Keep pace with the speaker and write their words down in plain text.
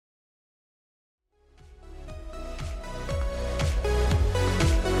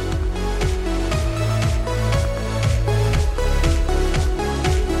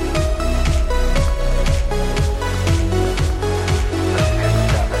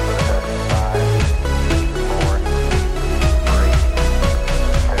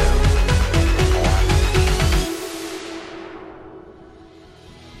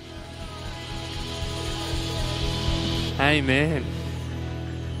Amen.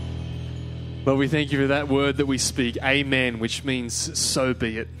 Lord, we thank you for that word that we speak, amen, which means so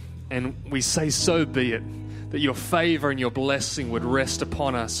be it. And we say so be it, that your favor and your blessing would rest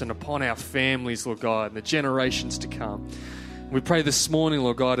upon us and upon our families, Lord God, and the generations to come. We pray this morning,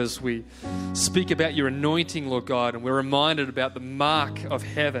 Lord God, as we speak about your anointing, Lord God, and we're reminded about the mark of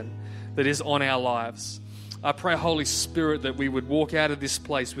heaven that is on our lives. I pray, Holy Spirit, that we would walk out of this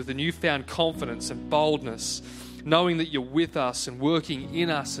place with a newfound confidence and boldness, knowing that you're with us and working in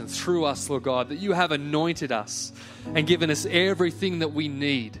us and through us, Lord God, that you have anointed us and given us everything that we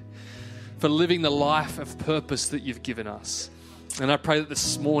need for living the life of purpose that you've given us. And I pray that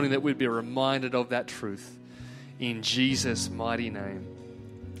this morning that we'd be reminded of that truth in Jesus' mighty name.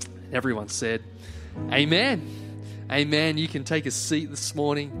 Everyone said, amen. Amen. You can take a seat this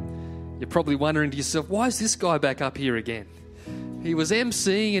morning. You're probably wondering to yourself, why is this guy back up here again? He was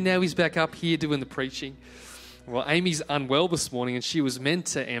emceeing and now he's back up here doing the preaching. Well, Amy's unwell this morning and she was meant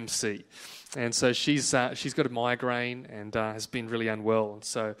to MC. And so she's got a migraine and has been really unwell. And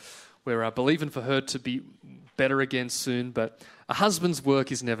so we're believing for her to be better again soon. But a husband's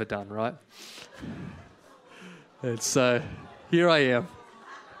work is never done, right? And so here I am.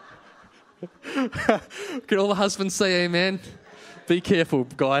 Can all the husbands say amen? Be careful,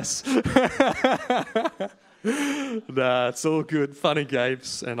 guys. Nah, it's all good, fun and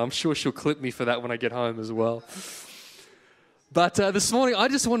games, and I'm sure she'll clip me for that when I get home as well. But this morning, I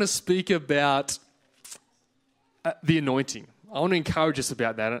just want to speak about the anointing. I want to encourage us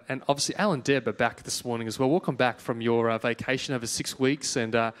about that, and obviously Al and Deb are back this morning as well. Welcome back from your vacation over 6 weeks,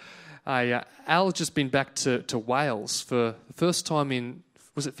 and Al's just been back to Wales for the first time in,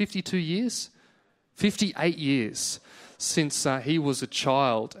 was it 52 years? 58 years since he was a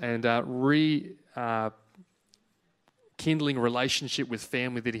child, and kindling relationship with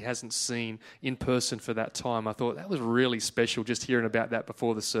family that he hasn't seen in person for that time. I thought that was really special just hearing about that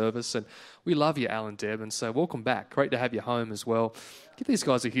before the service. And we love you, Al and Deb, and so welcome back. Great to have you home as well. Give these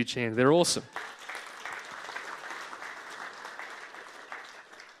guys a huge hand. They're awesome.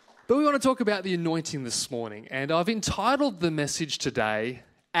 But we want to talk about the anointing this morning, and I've entitled the message today,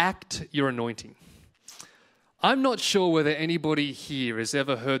 Act Your Anointing. I'm not sure whether anybody here has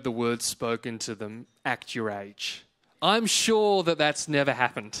ever heard the word spoken to them, act your age. I'm sure that that's never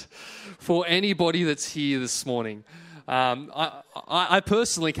happened for anybody that's here this morning. I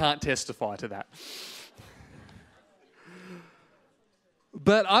personally can't testify to that.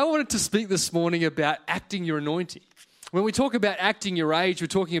 But I wanted to speak this morning about acting your anointing. When we talk about acting your age, we're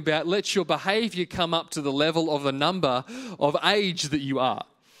talking about let your behavior come up to the level of the number of age that you are.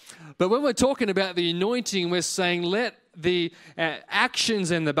 But when we're talking about the anointing, we're saying let the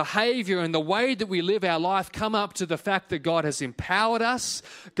actions and the behavior and the way that we live our life come up to the fact that God has empowered us,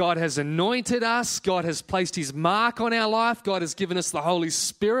 God has anointed us, God has placed his mark on our life, God has given us the Holy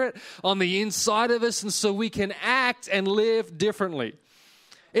Spirit on the inside of us, and so we can act and live differently.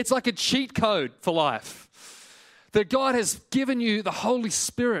 It's like a cheat code for life. That God has given you the Holy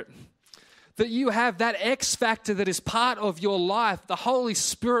Spirit, that you have that X factor that is part of your life, the Holy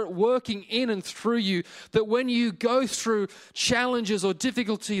Spirit working in and through you, that when you go through challenges or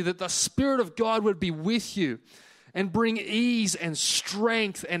difficulty, that the Spirit of God would be with you and bring ease and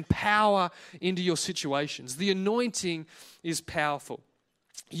strength and power into your situations. The anointing is powerful.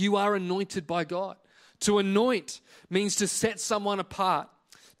 You are anointed by God. To anoint means to set someone apart,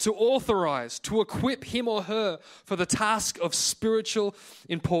 to authorize, to equip him or her for the task of spiritual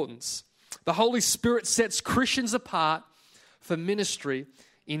importance. The Holy Spirit sets Christians apart for ministry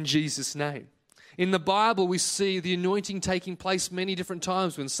in Jesus' name. In the Bible, we see the anointing taking place many different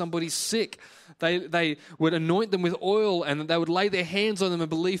times. When somebody's sick, they would anoint them with oil and they would lay their hands on them and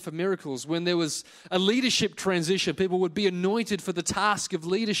believe for miracles. When there was a leadership transition, people would be anointed for the task of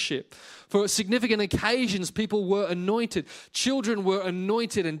leadership. For significant occasions, people were anointed. Children were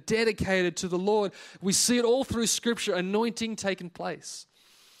anointed and dedicated to the Lord. We see it all through Scripture, anointing taking place.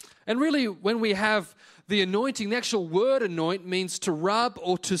 And really, when we have the anointing, the actual word anoint means to rub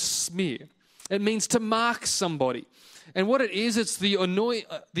or to smear. It means to mark somebody. And what it is, it's the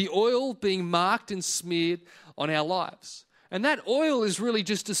oil being marked and smeared on our lives. And that oil is really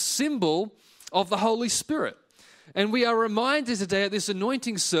just a symbol of the Holy Spirit. And we are reminded today at this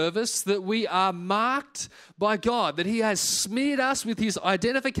anointing service that we are marked by God, that he has smeared us with his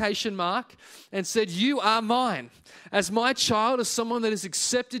identification mark and said, you are mine. As my child, as someone that has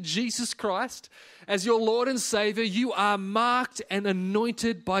accepted Jesus Christ as your Lord and Savior, you are marked and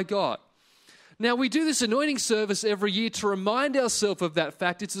anointed by God. Now, we do this anointing service every year to remind ourselves of that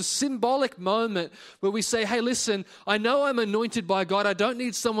fact. It's a symbolic moment where we say, hey, listen, I know I'm anointed by God. I don't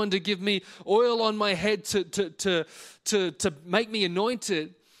need someone to give me oil on my head to make me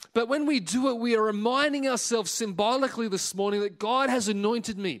anointed. But when we do it, we are reminding ourselves symbolically this morning that God has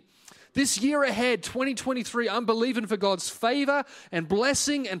anointed me. This year ahead, 2023, I'm believing for God's favor and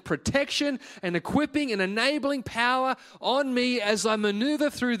blessing and protection and equipping and enabling power on me as I maneuver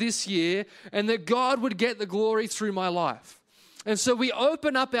through this year, and that God would get the glory through my life. And so we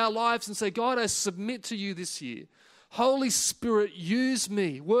open up our lives and say, God, I submit to you this year. Holy Spirit, use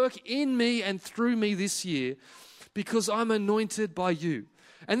me, work in me and through me this year, because I'm anointed by you.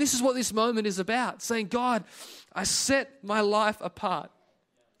 And this is what this moment is about, saying, God, I set my life apart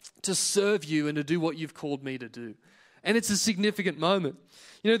to serve you and to do what you've called me to do. And it's a significant moment.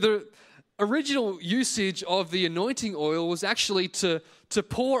 You know, the original usage of the anointing oil was actually to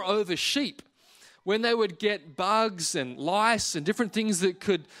pour over sheep when they would get bugs and lice and different things that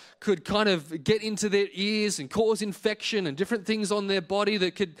could kind of get into their ears and cause infection and different things on their body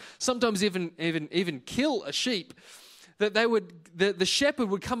that could sometimes even kill a sheep. That the shepherd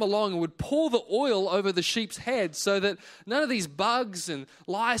would come along and would pour the oil over the sheep's head so that none of these bugs and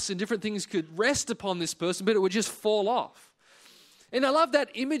lice and different things could rest upon this person, but it would just fall off. And I love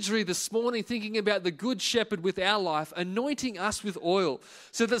that imagery this morning, thinking about the good shepherd with our life, anointing us with oil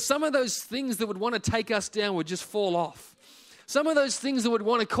so that some of those things that would want to take us down would just fall off. Some of those things that would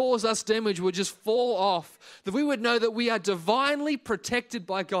want to cause us damage would just fall off, that we would know that we are divinely protected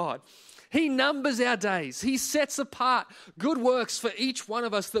by God. He numbers our days. He sets apart good works for each one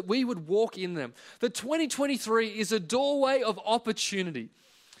of us that we would walk in them. That 2023 is a doorway of opportunity.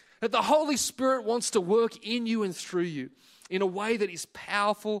 That the Holy Spirit wants to work in you and through you in a way that is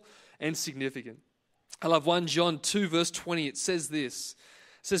powerful and significant. I love 1 John 2 verse 20. It says this.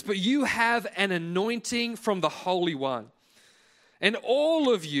 It says, but you have an anointing from the Holy One, and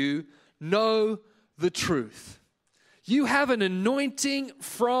all of you know the truth. You have an anointing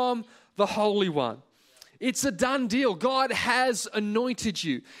from the Holy One. It's a done deal. God has anointed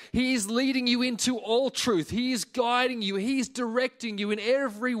you. He is leading you into all truth. He is guiding you. He is directing you in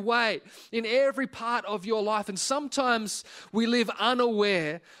every way, in every part of your life. And sometimes we live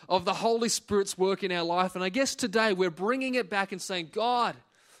unaware of the Holy Spirit's work in our life. And I guess today we're bringing it back and saying, God,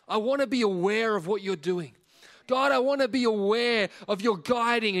 I want to be aware of what you're doing. God, I want to be aware of your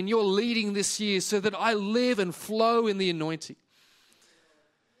guiding and your leading this year so that I live and flow in the anointing.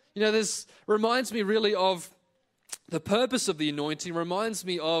 You know, this reminds me really of the purpose of the anointing, reminds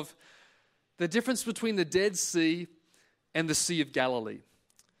me of the difference between the Dead Sea and the Sea of Galilee.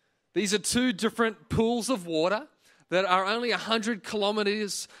 These are two different pools of water that are only 100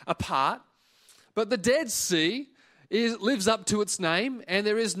 kilometers apart, but the Dead Sea lives up to its name, and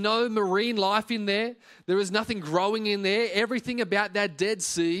there is no marine life in there. There is nothing growing in there. Everything about that Dead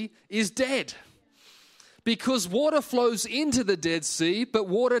Sea is dead. Because water flows into the Dead Sea, but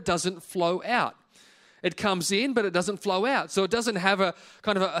water doesn't flow out. It comes in, but it doesn't flow out. So it doesn't have a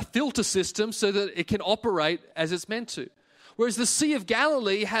kind of a filter system so that it can operate as it's meant to. Whereas the Sea of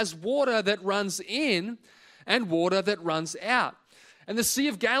Galilee has water that runs in and water that runs out. And the Sea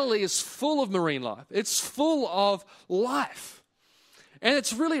of Galilee is full of marine life. It's full of life. And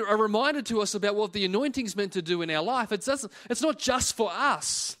it's really a reminder to us about what the anointing is meant to do in our life. It's not just for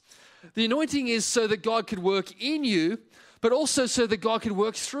us. The anointing is so that God could work in you, but also so that God could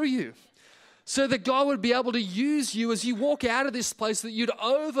work through you. So that God would be able to use you as you walk out of this place, that you'd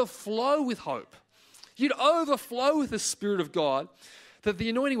overflow with hope. You'd overflow with the Spirit of God, that the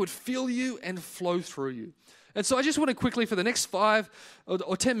anointing would fill you and flow through you. And so I just want to quickly, for the next 5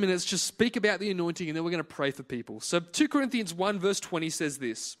 or 10 minutes, just speak about the anointing, and then we're going to pray for people. So 2 Corinthians 1 verse 20 says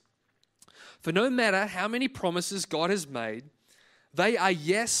this, for no matter how many promises God has made, they are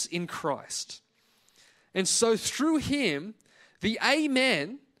yes in Christ. And so through him, the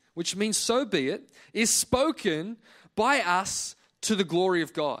amen, which means so be it, is spoken by us to the glory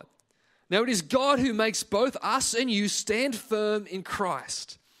of God. Now it is God who makes both us and you stand firm in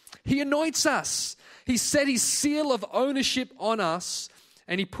Christ. He anoints us. He set his seal of ownership on us,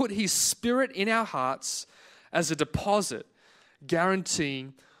 and he put his Spirit in our hearts as a deposit,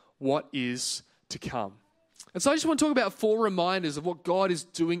 guaranteeing what is to come. And so I just want to talk about 4 reminders of what God is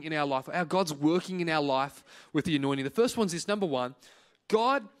doing in our life, how God's working in our life with the anointing. The first one is this, number 1,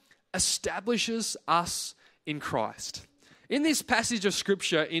 God establishes us in Christ. In this passage of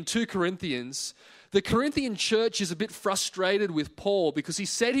Scripture in 2 Corinthians, The Corinthian church is a bit frustrated with Paul because he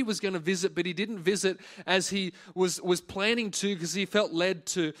said he was going to visit, but he didn't visit as he was planning to because he felt led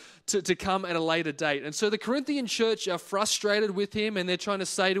to come at a later date. And so the Corinthian church are frustrated with him, and they're trying to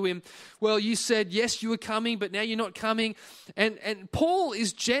say to him, well, you said, yes, you were coming, but now you're not coming. And Paul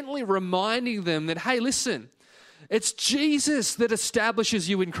is gently reminding them that, hey, listen, it's Jesus that establishes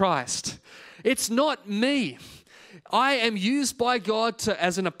you in Christ. It's not me. I am used by God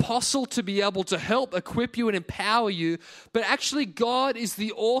as an apostle to be able to help equip you and empower you, but actually God is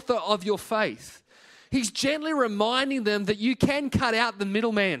the author of your faith. He's gently reminding them that you can cut out the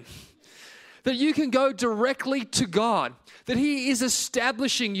middleman, that you can go directly to God, that He is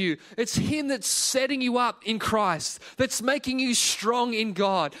establishing you. It's Him that's setting you up in Christ, that's making you strong in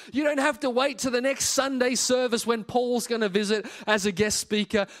God. You don't have to wait to the next Sunday service when Paul's going to visit as a guest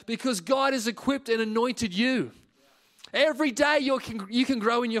speaker, because God has equipped and anointed you. Every day you can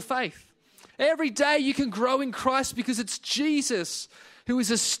grow in your faith. Every day you can grow in Christ because it's Jesus who is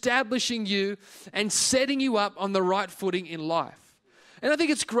establishing you and setting you up on the right footing in life. And I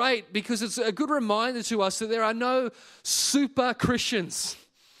think it's great because it's a good reminder to us that there are no super Christians.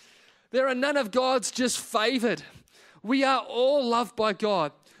 There are none of God's just favored. We are all loved by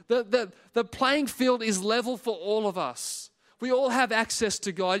God. The playing field is level for all of us. We all have access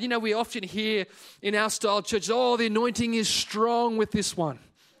to God. You know, we often hear in our style church, oh, the anointing is strong with this one.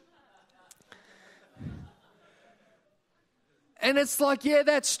 And it's like, yeah,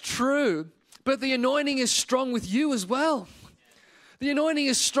 that's true. But the anointing is strong with you as well. The anointing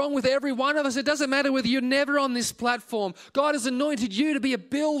is strong with every one of us. It doesn't matter whether you're never on this platform. God has anointed you to be a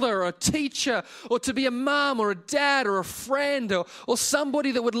builder or a teacher or to be a mom or a dad or a friend or somebody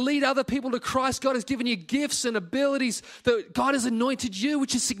that would lead other people to Christ. God has given you gifts and abilities that God has anointed you,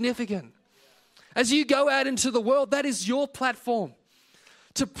 which is significant. As you go out into the world, that is your platform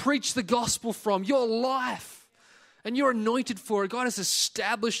to preach the gospel from, your life. And you're anointed for it. God has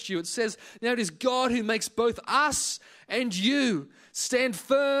established you. It says, now it is God who makes both us and you stand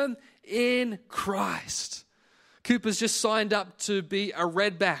firm in Christ. Cooper's just signed up to be a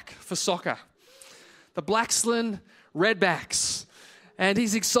redback for soccer. The Blaxland Redbacks. And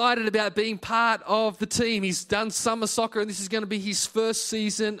he's excited about being part of the team. He's done summer soccer, and this is going to be his first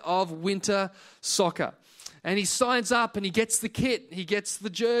season of winter soccer. And he signs up and he gets the kit, he gets the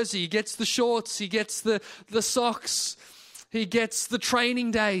jersey, he gets the shorts, he gets the socks, he gets the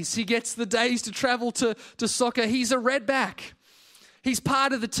training days, he gets the days to travel to soccer. He's a redback. He's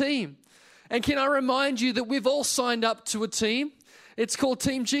part of the team. And can I remind you that we've all signed up to a team? It's called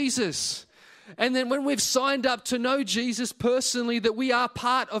Team Jesus. And then when we've signed up to know Jesus personally, that we are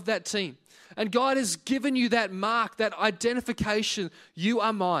part of that team. And God has given you that mark, that identification. You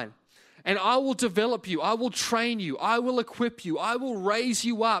are mine. And I will develop you. I will train you. I will equip you. I will raise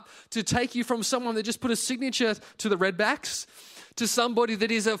you up to take you from someone that just put a signature to the Redbacks to somebody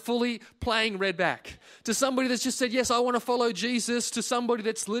that is a fully playing redback, to somebody that's just said, yes, I want to follow Jesus, to somebody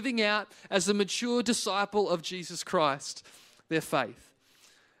that's living out as a mature disciple of Jesus Christ, their faith.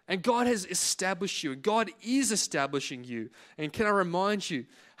 And God has established you. God is establishing you. And can I remind you,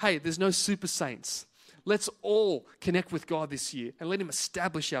 hey, there's no super saints. Let's all connect with God this year and let Him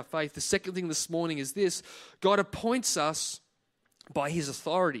establish our faith. The second thing this morning is this: God appoints us by His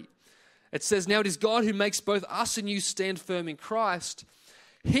authority. It says, now it is God who makes both us and you stand firm in Christ.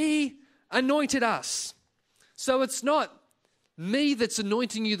 He anointed us. So it's not me that's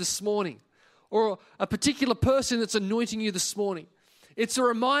anointing you this morning or a particular person that's anointing you this morning. It's a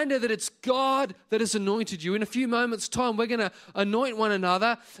reminder that it's God that has anointed you. In a few moments' time, we're going to anoint one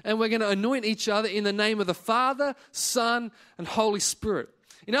another, and we're going to anoint each other in the name of the Father, Son, and Holy Spirit.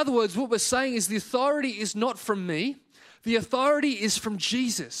 In other words, what we're saying is the authority is not from me. The authority is from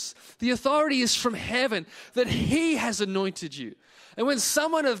Jesus. The authority is from heaven, that He has anointed you. And when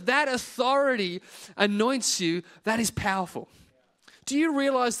someone of that authority anoints you, that is powerful. Do you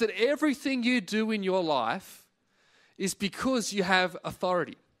realize that everything you do in your life is because you have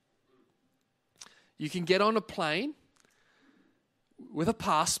authority? You can get on a plane with a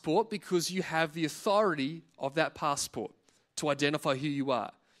passport because you have the authority of that passport to identify who you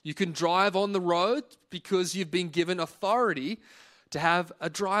are. You can drive on the road because you've been given authority to have a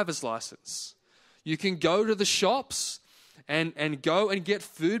driver's license. You can go to the shops and go and get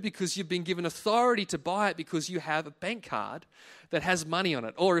food because you've been given authority to buy it because you have a bank card that has money on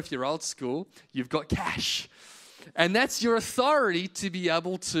it. Or if you're old school, you've got cash. And that's your authority to be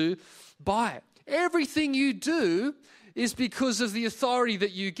able to buy it. Everything you do is because of the authority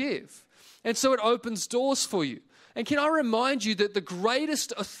that you give. And so it opens doors for you. And can I remind you that the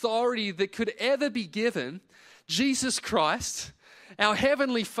greatest authority that could ever be given, Jesus Christ, our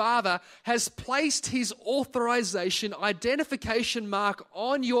Heavenly Father has placed His authorization, identification mark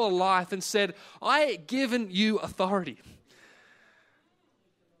on your life and said, I've given you authority.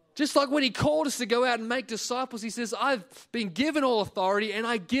 Just like when He called us to go out and make disciples, He says, I've been given all authority and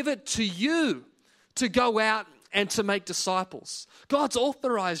I give it to you to go out and to make disciples. God's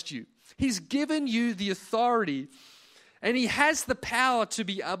authorized you. He's given you the authority and He has the power to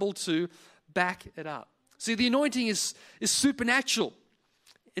be able to back it up. See, the anointing is supernatural.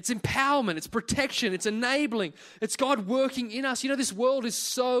 It's empowerment, it's protection, it's enabling. It's God working in us. You know, this world is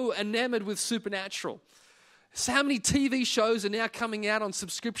so enamored with supernatural. So how many TV shows are now coming out on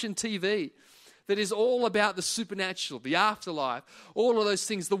subscription TV that is all about the supernatural, the afterlife, all of those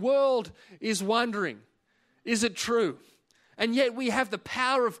things. The world is wondering, is it true? And yet we have the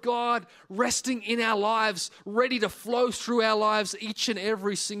power of God resting in our lives, ready to flow through our lives each and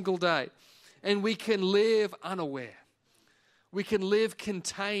every single day. And we can live unaware. We can live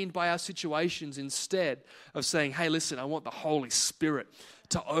contained by our situations instead of saying, hey, listen, I want the Holy Spirit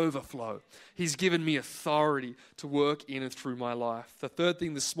to overflow. He's given me authority to work in and through my life. The third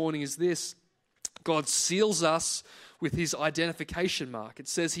thing this morning is this. God seals us with His identification mark. It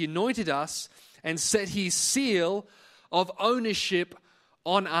says He anointed us and set His seal of ownership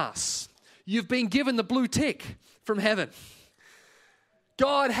on us. You've been given the blue tick from heaven.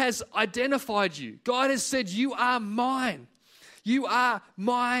 God has identified you. God has said, you are mine. You are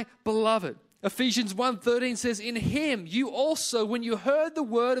my beloved. Ephesians 1:13 says, in Him you also, when you heard the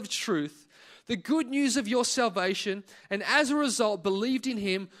word of truth, the good news of your salvation, and as a result believed in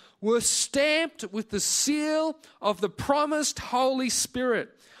Him, were stamped with the seal of the promised Holy Spirit,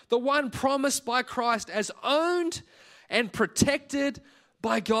 the one promised by Christ as owned and protected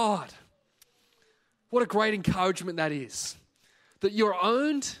by God. What a great encouragement that is. That you're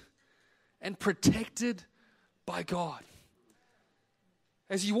owned and protected by God.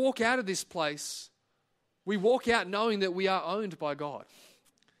 As you walk out of this place, we walk out knowing that we are owned by God,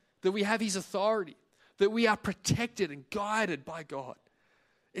 that we have His authority, that we are protected and guided by God.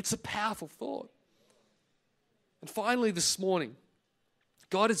 It's a powerful thought. And finally this morning,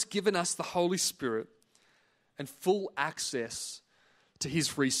 God has given us the Holy Spirit and full access to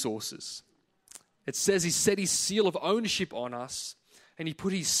His resources. It says He set His seal of ownership on us and He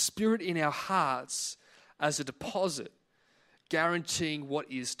put His Spirit in our hearts as a deposit, guaranteeing what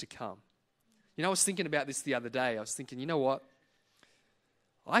is to come. You know, I was thinking about this the other day. I was thinking, you know what?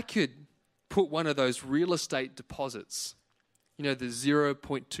 I could put one of those real estate deposits, you know, the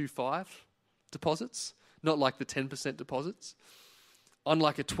 0.25 deposits, not like the 10% deposits, on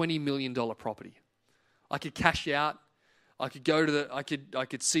like a $20 million property. I could cash out. I could go to I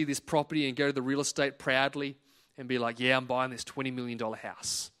could see this property and go to the real estate proudly and be like, yeah, I'm buying this $20 million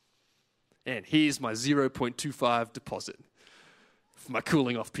house. And here's my 0.25 deposit for my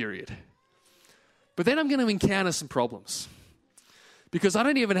cooling off period. But then I'm going to encounter some problems because I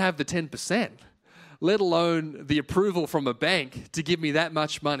don't even have the 10%, let alone the approval from a bank to give me that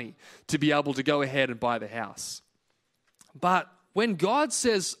much money to be able to go ahead and buy the house. But when God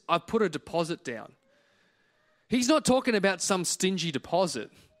says, I put a deposit down, He's not talking about some stingy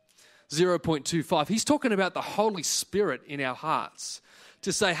deposit, 0.25. He's talking about the Holy Spirit in our hearts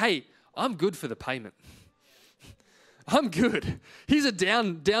to say, hey, I'm good for the payment. I'm good. Here's a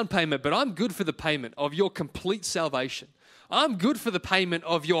down payment, but I'm good for the payment of your complete salvation. I'm good for the payment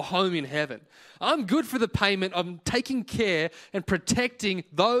of your home in heaven. I'm good for the payment of taking care and protecting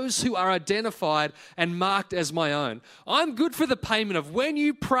those who are identified and marked as my own. I'm good for the payment of when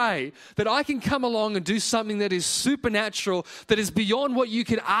you pray that I can come along and do something that is supernatural, that is beyond what you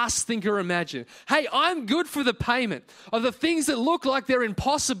could ask, think, or imagine. Hey, I'm good for the payment of the things that look like they're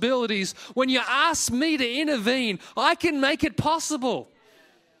impossibilities. When you ask me to intervene, I can make it possible.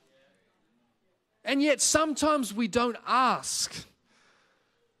 And yet sometimes we don't ask.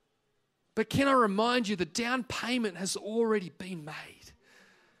 But can I remind you, the down payment has already been made.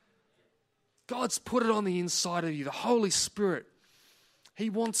 God's put it on the inside of you. The Holy Spirit, He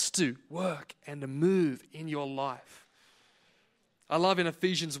wants to work and to move in your life. I love in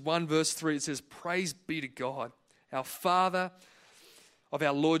Ephesians 1 verse 3, it says, praise be to God, our Father of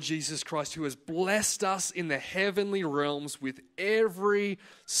our Lord Jesus Christ, who has blessed us in the heavenly realms with every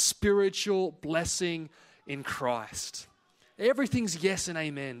spiritual blessing in Christ. Everything's yes and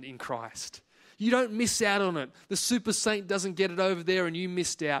amen in Christ. You don't miss out on it. The super saint doesn't get it over there and you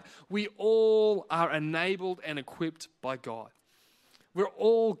missed out. We all are enabled and equipped by God. We're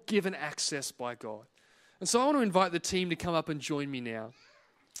all given access by God. And so I want to invite the team to come up and join me now.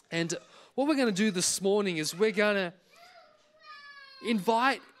 And what we're going to do this morning is we're going to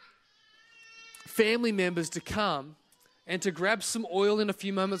invite family members to come And to grab some oil in a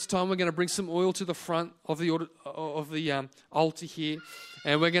few moments' time, we're going to bring some oil to the front of the altar here.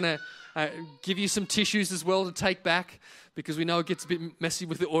 And we're going to give you some tissues as well to take back, because we know it gets a bit messy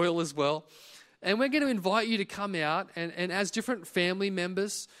with the oil as well. And we're going to invite you to come out and as different family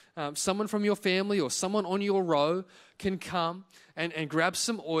members, someone from your family or someone on your row can come and grab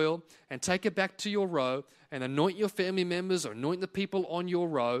some oil and take it back to your row and anoint your family members or anoint the people on your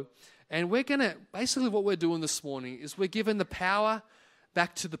row. And we're going to, basically what we're doing this morning is we're giving the power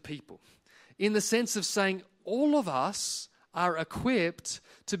back to the people, in the sense of saying all of us are equipped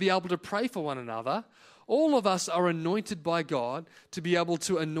to be able to pray for one another. All of us are anointed by God to be able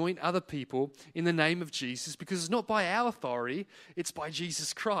to anoint other people in the name of Jesus, because it's not by our authority, it's by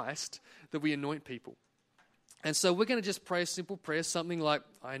Jesus Christ that we anoint people. And so we're going to just pray a simple prayer, something like,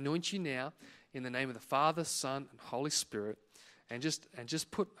 I anoint you now in the name of the Father, Son, and Holy Spirit. And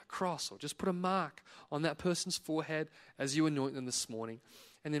just put a cross or just put a mark on that person's forehead as you anoint them this morning.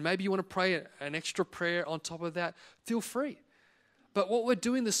 And then maybe you want to pray an extra prayer on top of that. Feel free. But what we're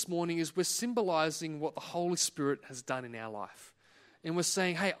doing this morning is we're symbolizing what the Holy Spirit has done in our life. And we're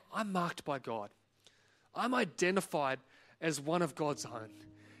saying, hey, I'm marked by God. I'm identified as one of God's own.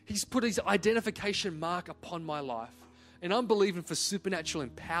 He's put his identification mark upon my life. And I'm believing for supernatural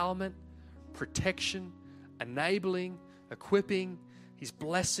empowerment, protection, enabling, equipping, his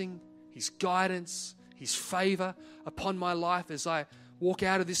blessing, his guidance, his favor upon my life as I walk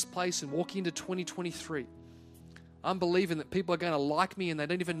out of this place and walk into 2023. I'm believing that people are going to like me and they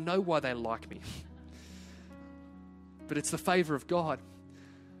don't even know why they like me. But it's the favor of God.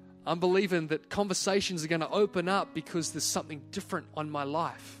 I'm believing that conversations are going to open up because there's something different on my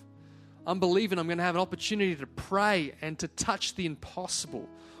life. I'm believing I'm going to have an opportunity to pray and to touch the impossible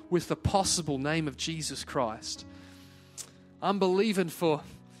with the possible name of Jesus Christ. I'm believing for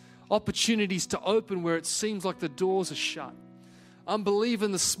opportunities to open where it seems like the doors are shut. I'm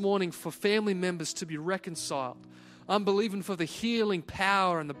believing this morning for family members to be reconciled. I'm believing for the healing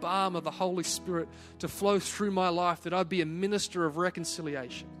power and the balm of the Holy Spirit to flow through my life, that I'd be a minister of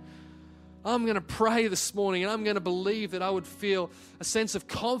reconciliation. I'm going to pray this morning and I'm going to believe that I would feel a sense of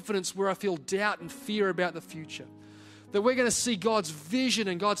confidence where I feel doubt and fear about the future. That we're going to see God's vision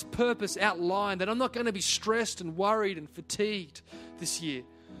and God's purpose outlined. That I'm not going to be stressed and worried and fatigued this year.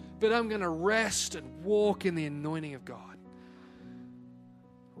 But I'm going to rest and walk in the anointing of God.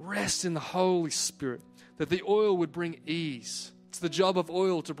 Rest in the Holy Spirit. That the oil would bring ease. It's the job of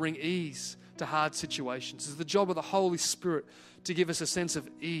oil to bring ease to hard situations. It's the job of the Holy Spirit to give us a sense of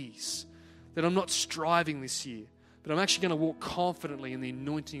ease. That I'm not striving this year, but I'm actually going to walk confidently in the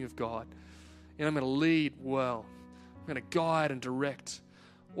anointing of God. And I'm going to lead well. I'm going to guide and direct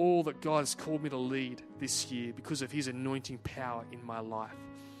all that God has called me to lead this year because of his anointing power in my life.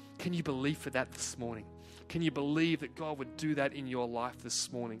 Can you believe for that this morning? Can you believe that God would do that in your life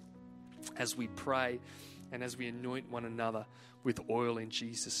this morning as we pray and as we anoint one another with oil in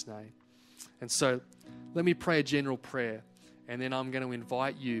Jesus' name? And so let me pray a general prayer, and then I'm going to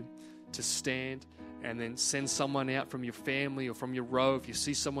invite you to stand and then send someone out from your family or from your row. If you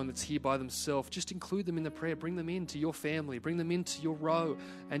see someone that's here by themselves, just include them in the prayer. Bring them into your family. Bring them into your row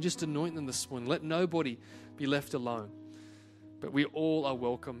and just anoint them this morning. Let nobody be left alone. But we all are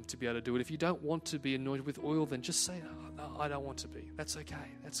welcome to be able to do it. If you don't want to be anointed with oil, then just say, no, I don't want to be. That's okay.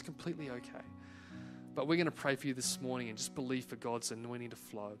 That's completely okay. But we're going to pray for you this morning and just believe for God's anointing to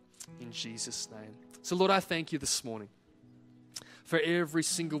flow in Jesus' name. So Lord, I thank you this morning for every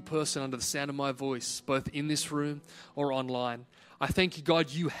single person under the sound of my voice, both in this room or online. I thank you, God,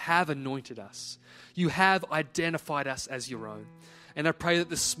 you have anointed us. You have identified us as your own. And I pray that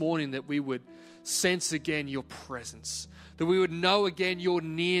this morning that we would sense again your presence, that we would know again your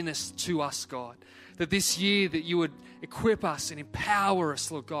nearness to us, God. That this year that you would equip us and empower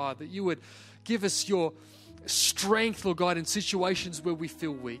us, Lord God, that you would give us your strength, Lord God, in situations where we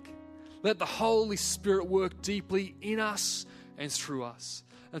feel weak. Let the Holy Spirit work deeply in us and through us.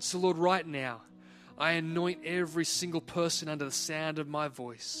 And so, Lord, right now, I anoint every single person under the sound of my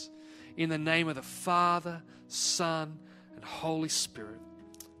voice in the name of the Father, Son, and Holy Spirit.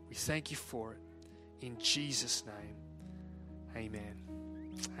 We thank you for it. In Jesus' name, amen.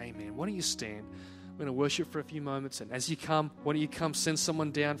 Amen. Why don't you stand? We're going to worship for a few moments. And as you come, why don't you come send someone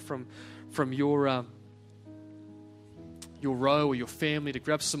down from your row or your family to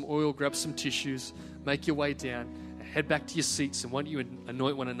grab some oil, grab some tissues, make your way down, and head back to your seats. And why don't you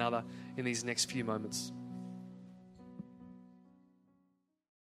anoint one another in these next few moments?